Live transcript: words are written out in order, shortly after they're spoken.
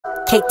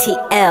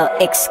KTL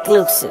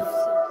exclusive.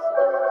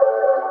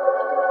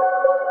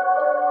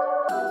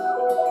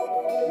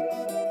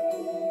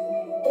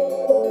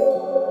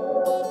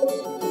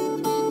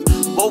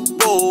 Whoa,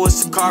 whoa,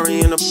 it's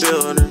SICARII in the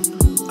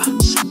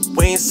building.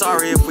 We ain't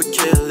sorry if we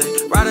kill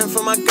it. Riding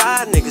for my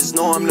God, niggas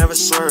know I'm never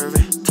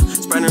swerving.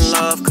 Spreading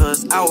love,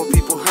 cause our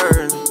people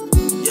hurting.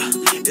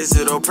 Yeah, is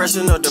it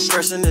oppression or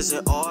depression? Is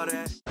it all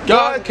that?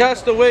 God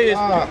cast away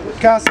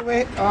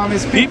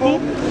his people.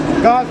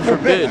 God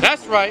forbid.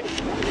 That's right.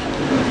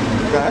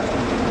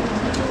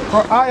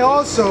 For I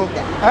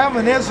am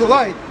an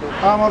Israelite.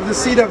 I'm of the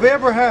seed of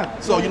Abraham.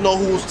 So you know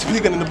who's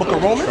speaking in the book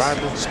of Romans?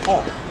 It's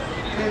Paul.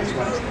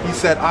 He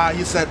said,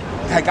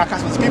 had God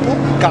cast away his people?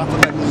 God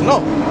forbid. No,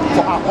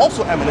 for I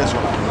also am an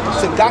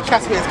Israelite. So if God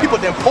cast away his people,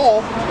 then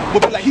Paul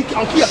would be like, he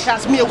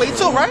cast me away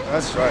too, right?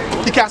 That's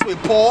right. He cast away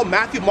Paul,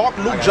 Matthew, Mark,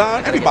 Luke,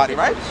 John, everybody,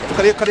 right?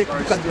 Because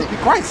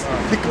Christ,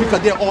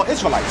 because they're all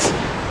Israelites.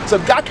 So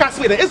if God cast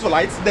away the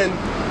Israelites, then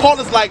Paul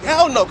is like,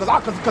 hell no, because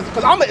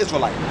I'm an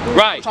Israelite.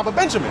 Right. Tribe of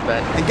Benjamin.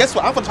 And guess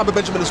what? I'm from the tribe of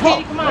Benjamin as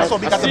well. That's why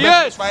we got the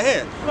Benjamins right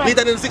here. Read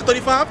that in Ezekiel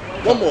 35.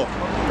 One more.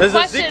 There's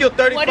Ezekiel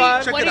 35.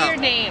 What are your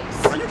names?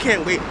 Oh, you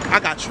can't wait. I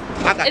got you.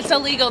 It's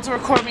illegal to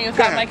record me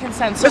without my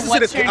consent. So Listen to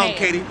what's this, your name?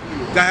 Katie.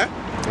 Go ahead.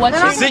 What's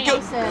your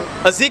name?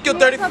 Ezekiel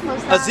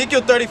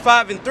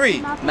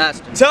 35:3.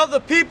 Master. Tell the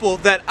people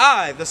that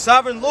I, the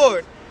sovereign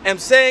Lord, am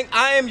saying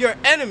I am your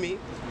enemy,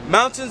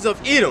 mountains of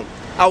Edom.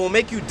 I will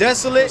make you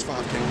desolate. Verse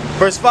 5, King.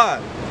 Verse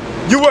 5.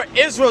 You were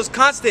Israel's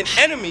constant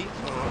enemy,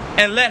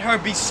 and let her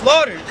be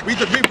slaughtered. Read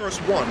verse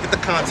 1. Get the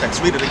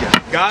context. Read it again.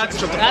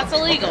 That's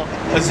illegal.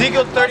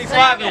 Ezekiel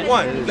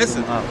 35:1.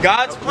 Listen.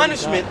 God's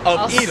punishment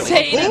of Edom.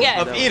 Say it again.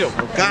 Of Edom.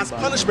 God's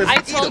punishment of I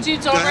Edom. told you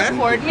don't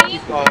record me.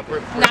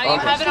 Now you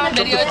have it on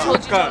video. I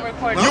told you don't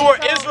record me. You were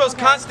Israel's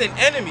constant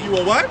enemy. You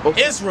were what?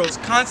 Israel's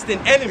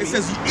constant enemy. It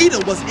says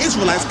Edom was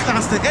Israelites'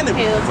 constant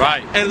enemy.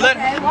 Right. And let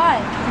why?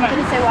 Did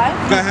it say why?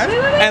 Go ahead.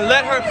 And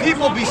let her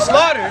people be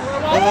slaughtered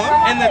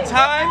in the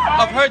time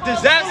of her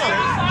disaster.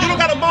 You don't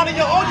got a mind of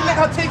your own. You let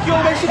her take you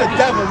away. She's the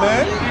devil,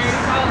 man.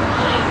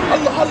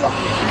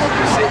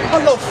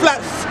 Hello,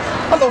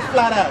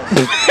 flat ass.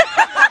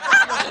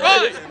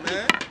 Right.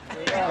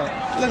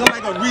 Looking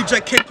like a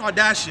reject Kim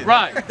Kardashian.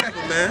 Right.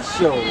 Man.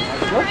 Go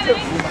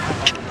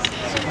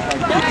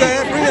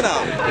ahead, bring it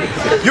out.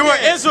 You were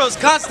Israel's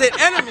constant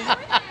enemy,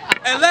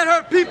 and let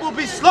her people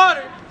be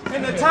slaughtered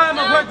in the time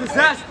of her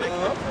disaster,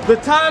 the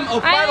time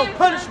of final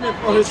punishment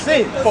for her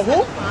sins. For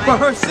who? For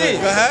her sins.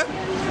 Go ahead.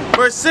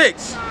 Verse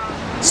 6.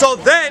 So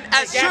then,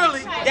 as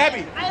surely...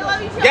 Gabby. I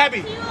love you.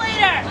 Gabby. See you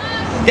later.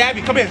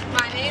 Gabby, come here.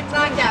 My name's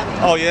not Gabby.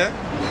 Oh, yeah?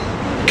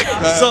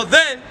 So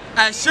then,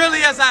 as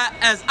surely as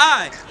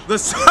I, the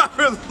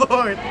sovereign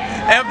Lord,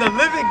 am the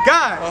living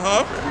God,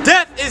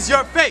 death is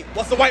your fate.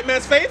 What's the white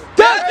man's faith?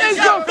 Death is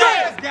your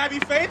fate. What's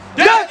Gabby's faith?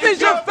 Death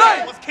is your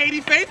fate. What's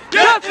Katie's faith?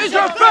 Death is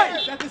your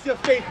fate. That is your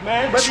faith,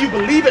 man. Whether you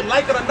believe it,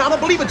 like it or not, I don't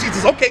believe in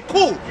Jesus. Okay,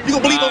 cool. You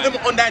gonna believe on him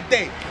on that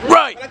day.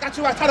 Right. When I got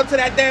you right tied up to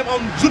that damn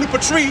juniper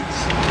tree,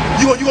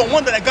 you gonna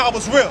wonder that God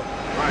was real.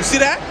 You see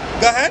that?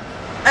 Go ahead.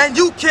 And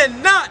you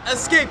cannot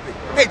escape it.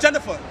 Hey,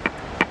 Jennifer.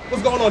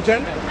 What's going on,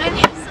 Jen? My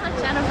name's not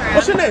Jennifer.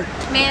 What's your name?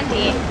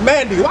 Mandy.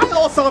 Mandy. Why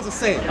all sounds the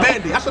same?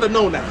 Mandy. I should have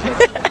known that.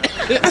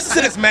 Listen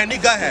to this, Mandy.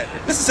 Go ahead.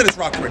 Listen to this,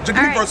 Rockford. Give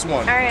me verse 1.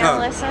 All right, I'll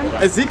listen.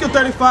 Ezekiel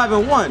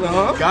 35:1.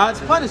 God's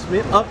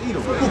punishment of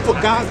Edom. Who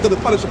put God's gonna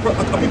punish a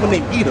people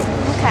named Edom?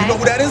 Okay. You know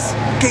who that is?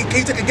 Can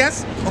you take a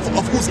guess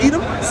of who's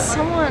Edom?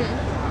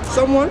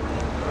 Someone?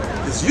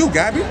 It's you,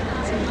 Gabby.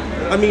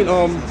 I mean,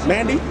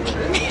 Mandy.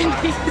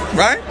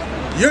 Right?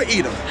 You're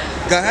Edom.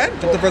 Go ahead.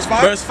 Jump to verse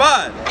 5. Verse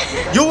 5.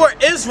 You were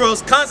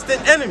Israel's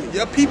constant enemy.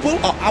 Your people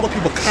are our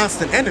people's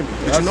constant enemy.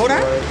 Did you know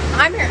that?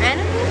 I'm your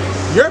enemy?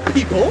 Your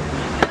people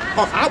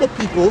are our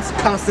people's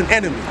constant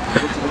enemy.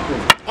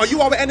 Are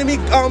you our enemy,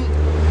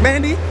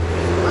 Mandy?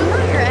 I'm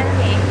not your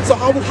enemy. So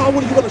how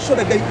would you want to show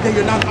that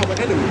you're not our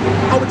enemy?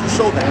 How would you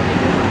show that?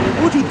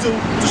 What would you do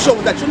to show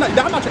that I'm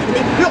not your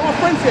enemy? We're all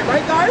friends here,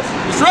 right, guys?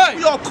 That's right.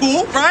 We all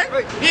cool, right?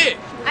 Yeah.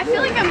 I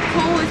feel like I'm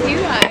cool with you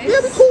guys. Yeah,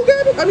 we cool,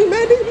 Gabby. I mean,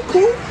 Mandy, we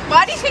cool.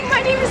 Why do you think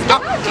my name is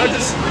Gabby?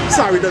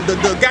 Sorry,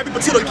 the Gabby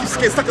Petito keeps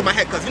getting stuck in my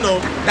head because, you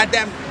know, that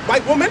damn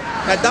white woman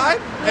that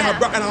died and her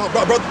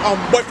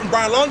boyfriend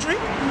Brian Laundrie.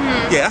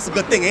 Yeah, that's a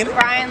good thing, ain't it?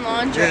 Brian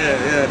Laundrie.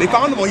 Yeah. They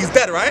found him or he's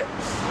dead, right?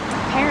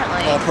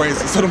 Apparently. All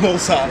praises to the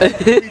Most High.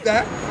 Read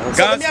that.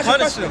 So let me ask you a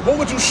question. What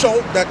would you show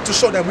to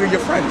show that we're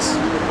your friends?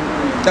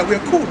 That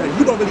we're cool, that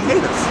you don't really hate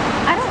us?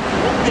 I don't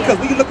hate you. Because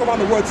when you look around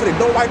the world today,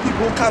 don't white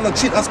people kind of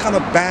treat us kind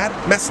of bad,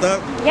 messed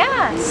up?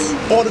 Yes.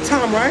 All the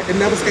time, right? It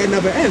never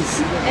ends.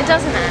 It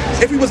doesn't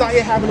end. If we was out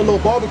here having a little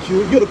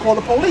barbecue, you'd have called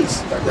the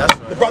police. That's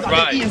right. The brother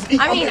Right.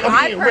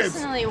 I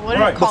personally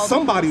wouldn't call. But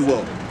somebody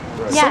will.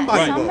 Yeah,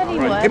 Somebody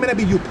would. It may not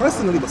be you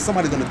personally, but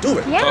somebody's gonna do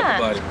it.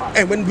 Yeah.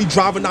 And when we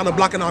driving down the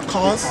block in our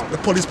cars, the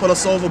police pull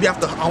us over, we have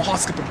to, our heart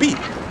skip a beat.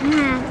 You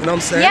know what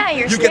I'm saying? Yeah,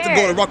 you're You get to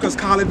go to Rutgers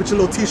College with your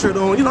little t-shirt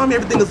on, you know what I mean?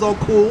 Everything is all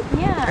cool.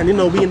 Yeah. And you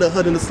know, we in the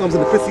hood, in the slums,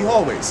 in the pissy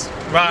hallways.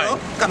 Right. You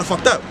know? Kind of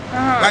fucked up.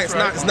 Right?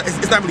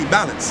 It's not really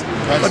balanced.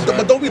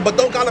 But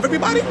don't God love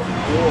everybody?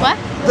 What?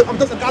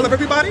 Doesn't God love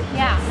everybody?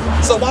 Yeah.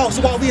 So why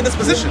are we in this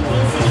position?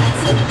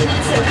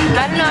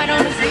 I don't know, I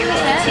don't agree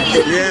with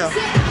it. Yeah.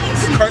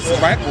 Curses,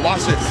 right? Well,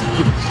 watch this.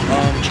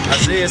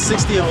 Isaiah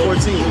 60 and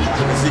 14.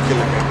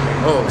 Ezekiel.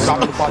 Oh, Stop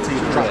the 14.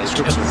 Drop the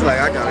scriptures. it's like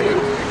I got it.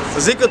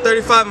 Ezekiel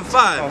 35 and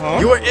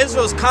 5. You were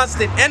Israel's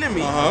constant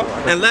enemy,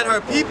 and let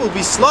her people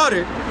be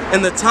slaughtered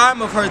in the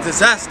time of her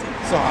disaster.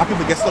 So our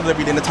people get slaughtered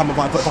every day in the time of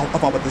our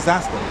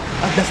disaster.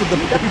 That's what the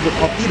people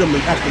of Edom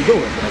have been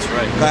doing. That's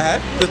right. Go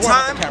ahead. The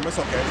time, Cameras,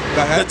 okay.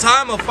 Go ahead. the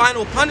time of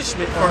final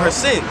punishment for her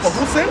sins. For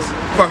whose sins?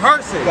 For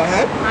her sins. Go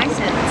ahead. My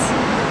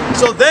sins.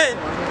 So then,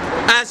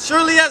 as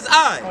surely as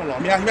I. Hold on.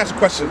 Let me ask you a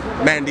question,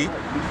 Mandy.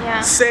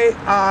 Yeah. Say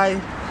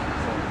I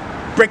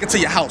break into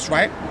your house,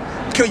 right?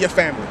 Kill your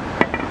family,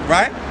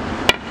 right?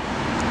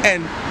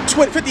 And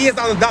 50 years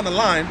down the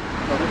line,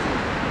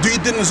 do you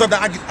didn't deserve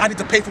that I need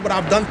to pay for what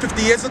I've done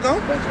 50 years ago?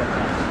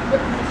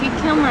 If you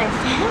kill my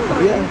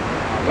family.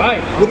 Yeah.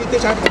 Right. What do you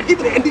think I have to do?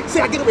 Even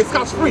say I get away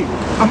scot-free.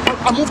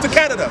 I moved to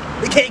Canada.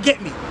 They can't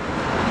get me.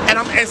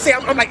 And say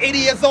I'm like 80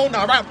 years old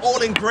now, right? I'm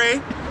all in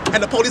gray.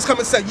 And the police come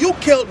and say, you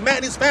killed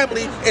Mandy's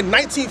family in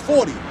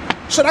 1940.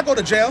 Should I go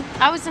to jail?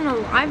 I wasn't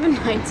alive in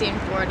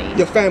 1940.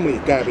 Your family,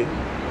 Gabby.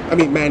 I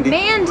mean, Mandy.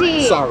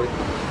 Mandy! Sorry.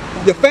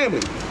 Your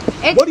family.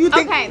 What do you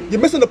think? Okay. You're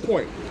missing the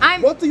point.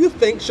 What do you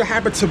think should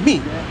happen to me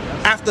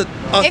after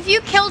us? If you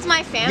killed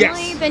my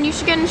family, then you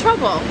should get in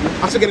trouble.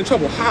 I should get in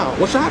trouble. How?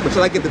 What should happen?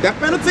 Should I get the death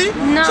penalty?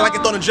 No. Should I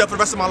get thrown in jail for the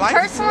rest of my life?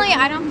 Personally,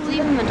 I don't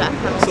believe in the death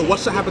penalty. So what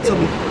should happen to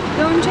me?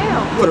 Go in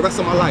jail. For the rest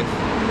of my life.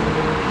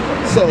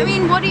 So, I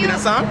mean, what do you... That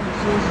sound?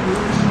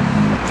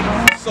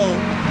 So,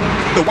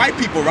 the white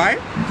people, right?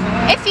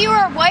 If you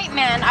were a white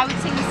man, I would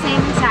say the same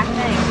exact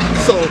thing.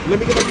 So, let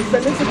me get the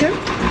descendants again.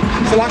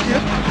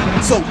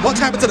 So what's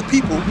happened to the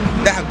people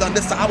that have done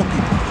this to our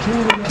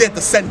people? Their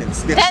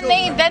descendants, their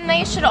children. Then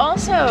they should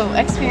also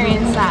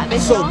experience that.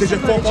 So did your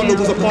forefathers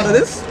was a part of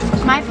this?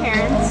 My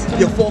parents.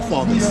 Your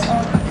forefathers.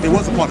 They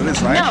was a part of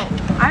this, right? No,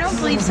 I don't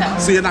believe so.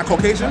 So you're not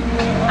Caucasian?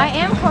 I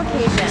am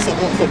Caucasian. So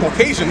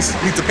Caucasians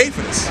need to pay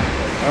for this.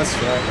 That's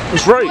right.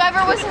 That's right.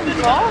 Whoever was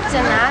involved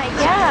in that,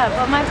 yeah,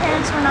 but my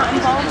parents were not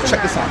involved in that.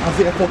 Check this out.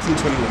 Isaiah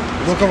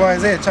 14:21. Book of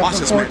Isaiah,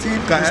 chapter 14,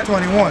 verse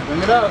 21.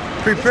 Bring it up.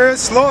 Prepare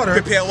slaughter.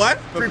 Prepare what?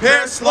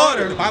 Prepare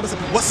slaughter. The Bible says,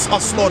 what's a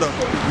slaughter,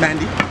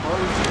 Mandy?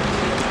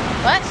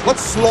 What?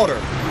 What's slaughter?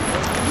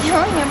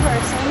 Killing a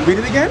person. Read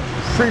it again.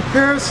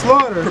 Prepare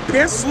slaughter.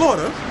 Prepare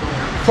slaughter.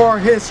 For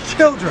his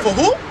children. For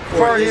who?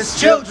 For his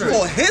children.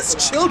 For his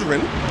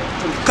children.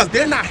 Because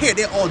they're not here,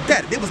 they're all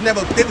dead. They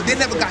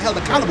never got held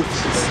accountable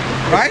for this.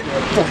 Right?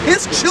 For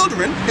his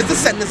children, his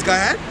descendants, go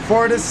ahead.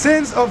 For the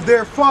sins of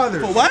their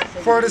fathers. For what?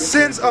 For the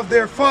sins of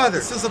their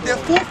fathers. The sins of their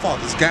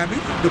forefathers, Gabby.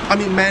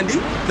 Mandy.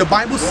 The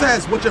Bible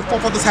says what your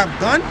forefathers have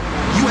done,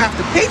 you have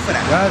to pay for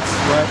that. That's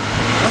right.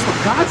 That's what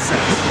God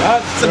says.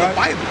 It's in the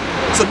Bible.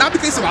 So not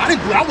because I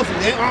didn't do it, I wasn't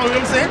there, you know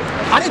what I'm saying?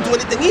 I didn't do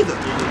anything either.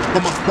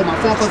 But my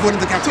forefathers went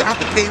into captivity. I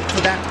have to pay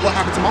for that, what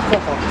happened to my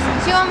forefathers.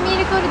 Do you want me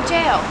to go to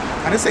jail?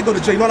 I didn't say go to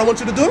jail. You know what I want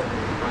you to do?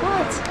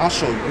 What? I'll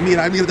show you.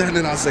 I mean that and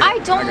then I'll say. I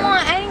don't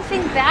want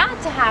anything bad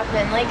to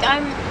happen. Like,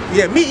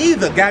 Yeah, me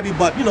either, Gabby,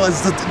 but you know,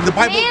 it's the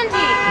Bible.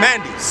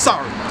 Mandy,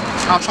 sorry.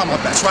 I'll try my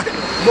best, right?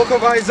 Book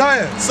of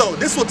Isaiah. So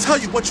this will tell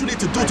you what you need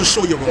to do to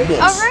show your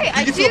remorse. All right,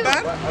 do you feel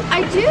bad?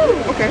 I do.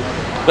 Okay.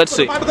 Let's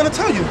see. The Bible gonna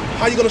tell you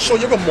how you're gonna show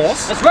your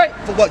remorse. That's right.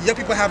 For what your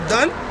people have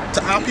done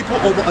to our people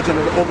over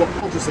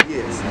hundreds of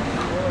years.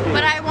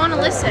 But I want to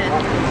listen.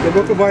 The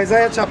book of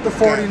Isaiah, chapter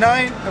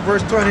 49,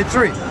 verse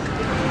 23.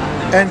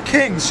 And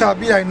kings shall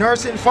be thy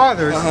nursing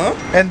fathers,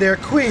 and their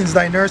queens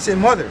thy nursing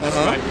mothers.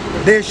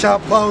 They shall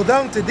bow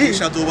down to thee. They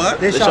shall do what?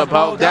 They shall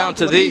bow down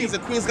to thee. What the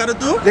kings gotta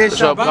do? They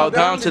shall bow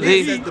down to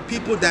thee. The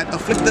people that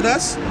afflicted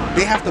us,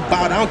 they have to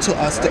bow down to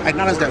us to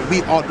acknowledge that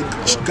we are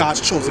God's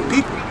chosen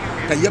people.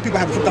 That your people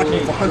have been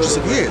afflicted for hundreds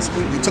of years.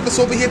 You took us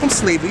over here from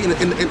slavery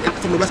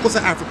from the west coast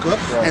of Africa,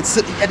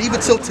 and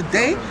even till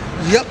today,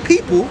 your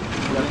people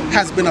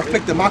has been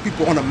afflicting my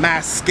people on a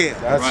mass scale.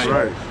 That's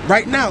right.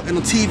 Right now, in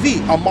the TV,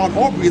 Ahmaud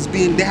Arbery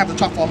they have the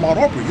trial for Ahmaud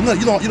Arbery. You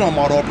know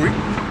Ahmaud Arbery.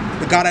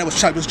 The guy that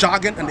was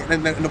jogging, and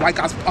the white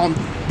guys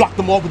blocked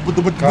him off with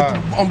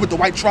the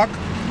white truck,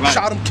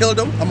 shot him, killed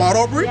him. Ahmaud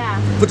Arbery. Yeah.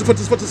 Looking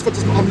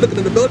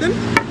in the building.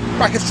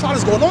 Right, his trial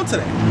is going on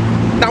today.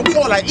 Now we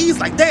all like, he's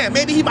like, damn,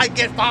 maybe he might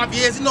get 5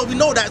 years. You know, we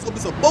know that it's gonna be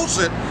some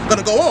bullshit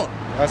gonna go on.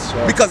 That's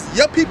right. Because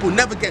your people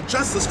never get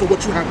justice for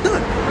what you have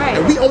done. Right.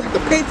 And we only have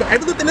to pay for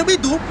everything that we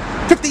do.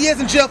 50 years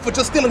in jail for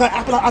just stealing an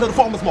apple out of the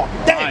farmer's market.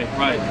 Damn.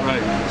 Right.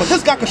 But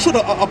this guy could shoot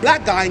a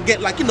black guy and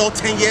get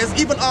 10 years.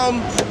 Even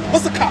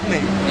what's the cop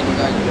name?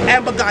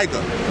 Amber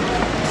Geiger.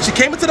 She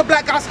came into the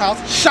black guy's house,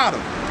 shot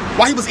him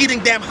while he was eating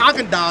damn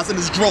Haagen-Dazs in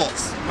his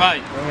drawers.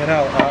 Right. Bring it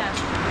out.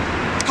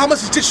 How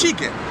much did she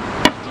get?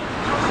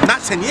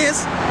 Not 10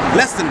 years,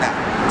 less than that.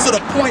 So the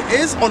point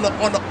is,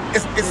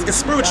 it's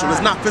spiritual,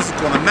 it's not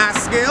physical. On a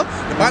mass scale,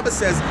 the Bible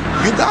says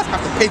you guys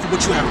have to pay for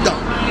what you have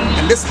done,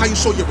 and this is how you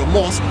show your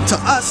remorse to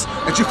us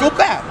that you feel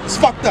bad. It's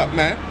fucked up,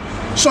 man.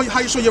 Show you how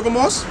you show your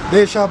remorse.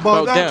 They shall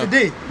bow down to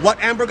thee. What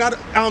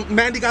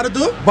Mandy got to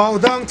do? Bow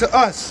down to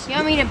us. You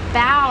want me to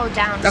bow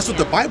down? That's what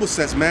the Bible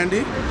says,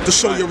 Mandy. To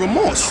show your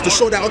remorse, to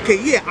show that,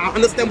 okay, yeah, I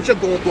understand what you're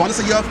going through. I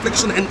understand your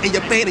affliction and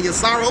your pain and your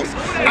sorrows.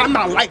 I'm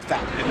not like that.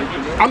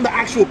 I'm the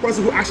actual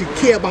person who actually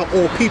care about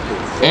all people.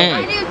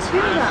 I do too,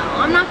 though.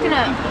 I'm not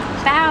gonna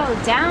bow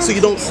down. So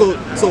you don't. So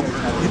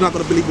you're not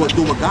gonna believe what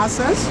God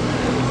says?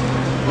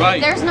 Right.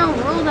 There's no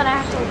rule that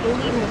I have to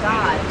believe in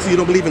God. So you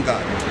don't believe in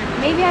God?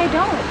 Maybe I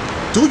don't.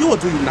 Do you or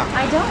do you not?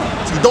 I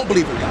don't. So you don't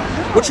believe in God?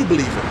 No. What you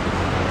believe in?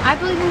 I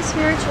believe in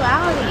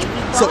spirituality.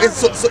 So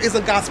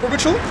isn't God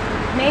spiritual?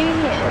 Maybe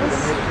he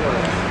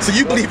is. So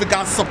you believe in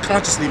God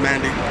subconsciously,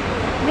 Mandy?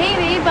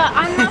 Maybe, but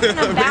I'm not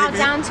gonna bow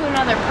down to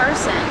another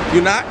person.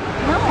 You're not?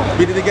 No.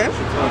 Read it again.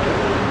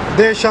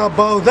 They shall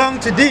bow down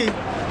to thee.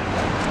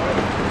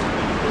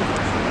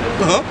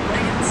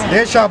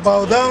 They shall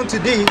bow down to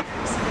thee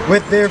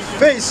with their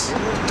face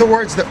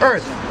towards the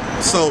earth.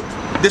 So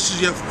this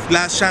is your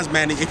last chance,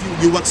 Mandy. If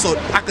you want, so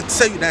I could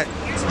tell you that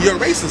you're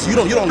racist. You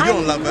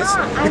don't love us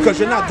because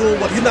you're not doing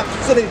what you're not.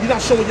 So you're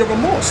not showing your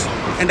remorse,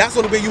 and that's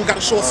the only way you got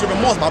to show us your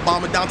remorse by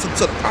bowing down to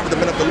the prophet, the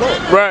men of the Lord.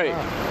 Right.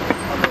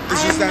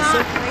 It's just that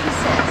simple.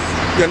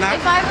 Racist. You're not.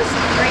 If I was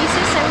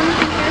racist, I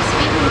wouldn't be here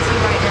speaking to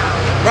you right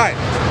now. Right.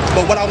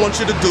 But what I want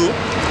you to do,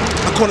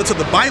 according to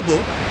the Bible,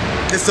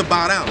 is to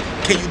bow down.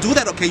 Can you do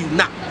that or can you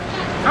not?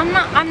 I'm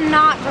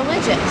not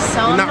religious,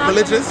 so You're not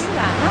religious? Gonna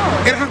do that.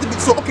 No. It'll have to be,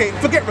 so okay,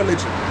 forget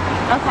religion.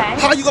 Okay.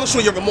 How are you gonna show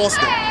your remorse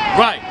then?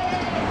 Right.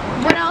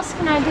 What else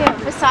can I do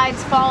besides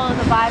follow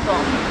the Bible?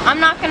 I'm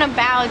not gonna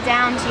bow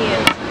down to you.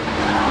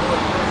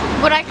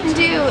 What I can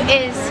do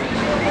is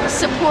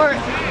support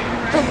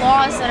the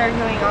laws that are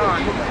going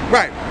on.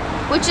 Right.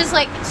 Which is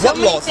like, so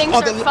many things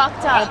are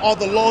fucked up. Are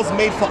the laws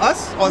made for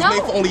us or is it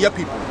made for only your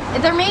people?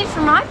 They're made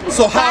for my people.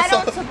 So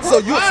how? So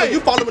you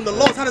following the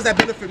laws? How does that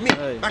benefit me?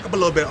 Back up a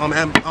little bit,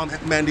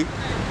 Mandy.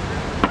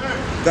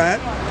 Go ahead.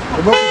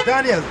 The book of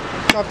Daniel,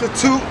 chapter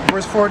 2,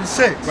 verse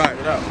 46. Right.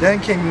 Then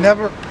King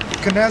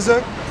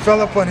Nebuchadnezzar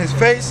fell upon his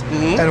face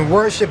and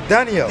worshipped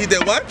Daniel. He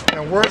did what?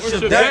 And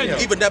worshipped Daniel.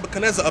 Even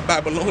Nebuchadnezzar, a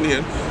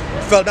Babylonian,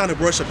 fell down and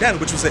worshipped Daniel,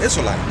 which was an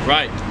Israelite.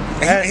 Right.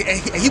 And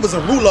he was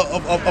a ruler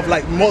of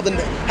like more than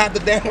half the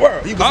damn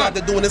world. He was out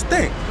there doing his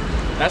thing.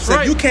 That's so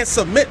right. If you can't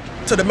submit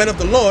to the men of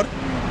the Lord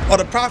or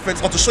the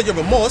prophets or to show your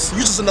remorse,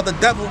 you're just another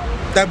devil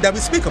that we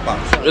speak about.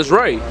 That's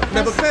right.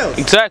 Never fails.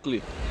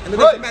 Exactly. And it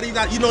doesn't matter,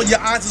 your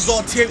eyes is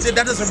all tears, that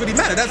doesn't really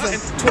matter.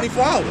 That's in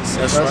 24 hours.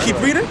 That's right. Keep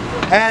reading.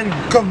 And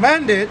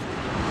commanded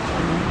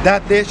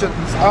that they should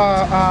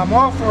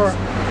offer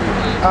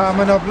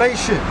an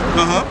oblation.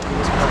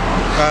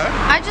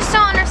 I just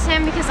don't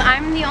understand because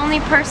I'm the only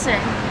person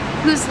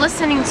who's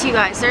listening to you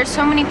guys. There's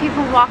so many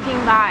people walking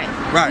by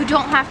who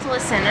don't have to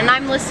listen, and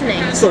I'm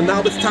listening. So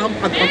now it's time,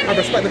 I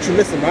respect that you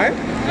listen, right?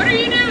 What are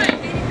you doing?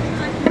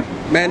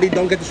 Mandy,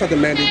 don't get distracted,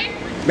 Mandy.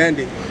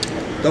 Mandy,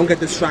 don't get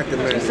distracted,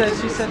 man.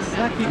 She said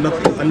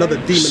another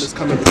demon is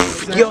coming.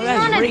 Yo,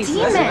 that's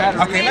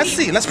racist. Okay, let's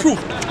see. Let's prove.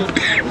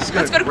 Let's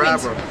go to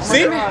Queens.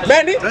 See?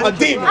 Mandy? A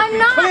demon. I'm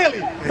not. Clearly.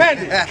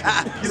 Mandy.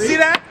 You see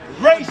that?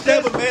 Race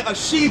devil, man. A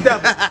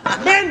she-devil.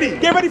 Mandy,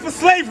 get ready for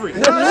slavery.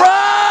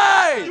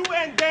 Right! You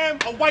and damn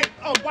a white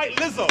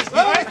Lizzo.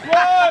 Right?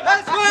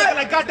 That's right.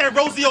 I got that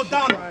Rosie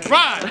O'Donnell.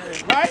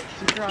 Right. Right?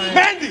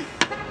 Mandy.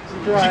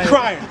 She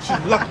crying. She's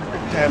lucky.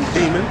 Damn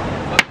demon.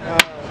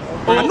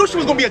 I knew she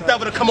was gonna be a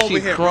devil to come over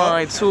here, bro. She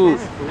crying too.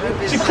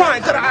 She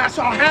crying. Good, I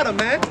had her,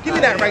 man. Give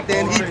me that right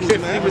there in Hebrews,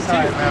 man.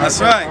 That's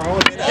right.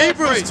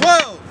 Hebrews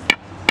 12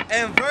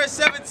 and verse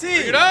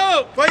 17.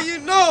 For you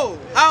know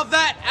how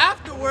that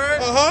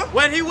afterward,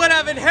 when he would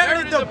have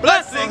inherited the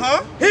blessing,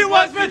 he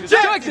was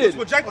rejected. He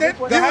was rejected.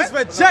 He was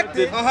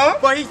rejected,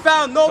 for he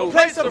found no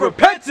place of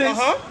repentance,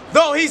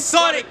 though he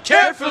sought it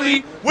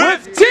carefully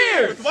with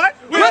tears. What?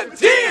 With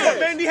tears.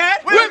 Mandy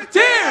had? With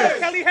tears.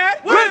 Kelly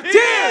had? With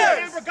tears.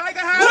 Amber Geiger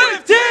had?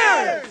 With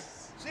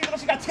tears.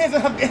 She got tears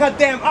in her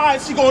damn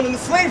eyes. She going into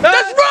slavery.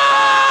 That's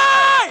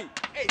right.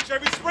 Hey,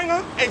 Jerry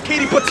Springer and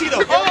Katie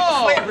Petito.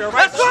 Slavery,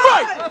 right?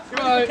 That's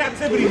right.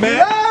 Captivity,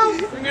 man.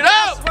 Bring it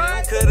out.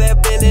 Could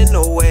have been in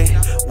no way.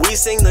 We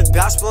sing the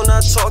gospel,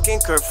 not talking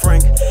Kurt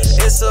Frank.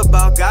 It's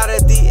about God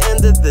at the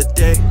end of the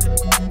day.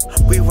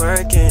 We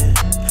working.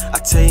 I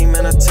tell you,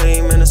 man,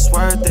 it's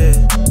worth it.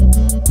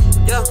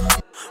 Yeah,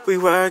 we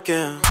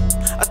working.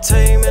 I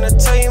tell you, man,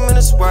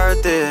 it's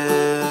worth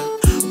it.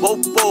 Whoa,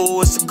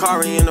 whoa, it's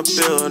SICARII in the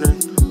building.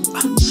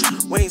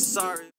 We ain't sorry.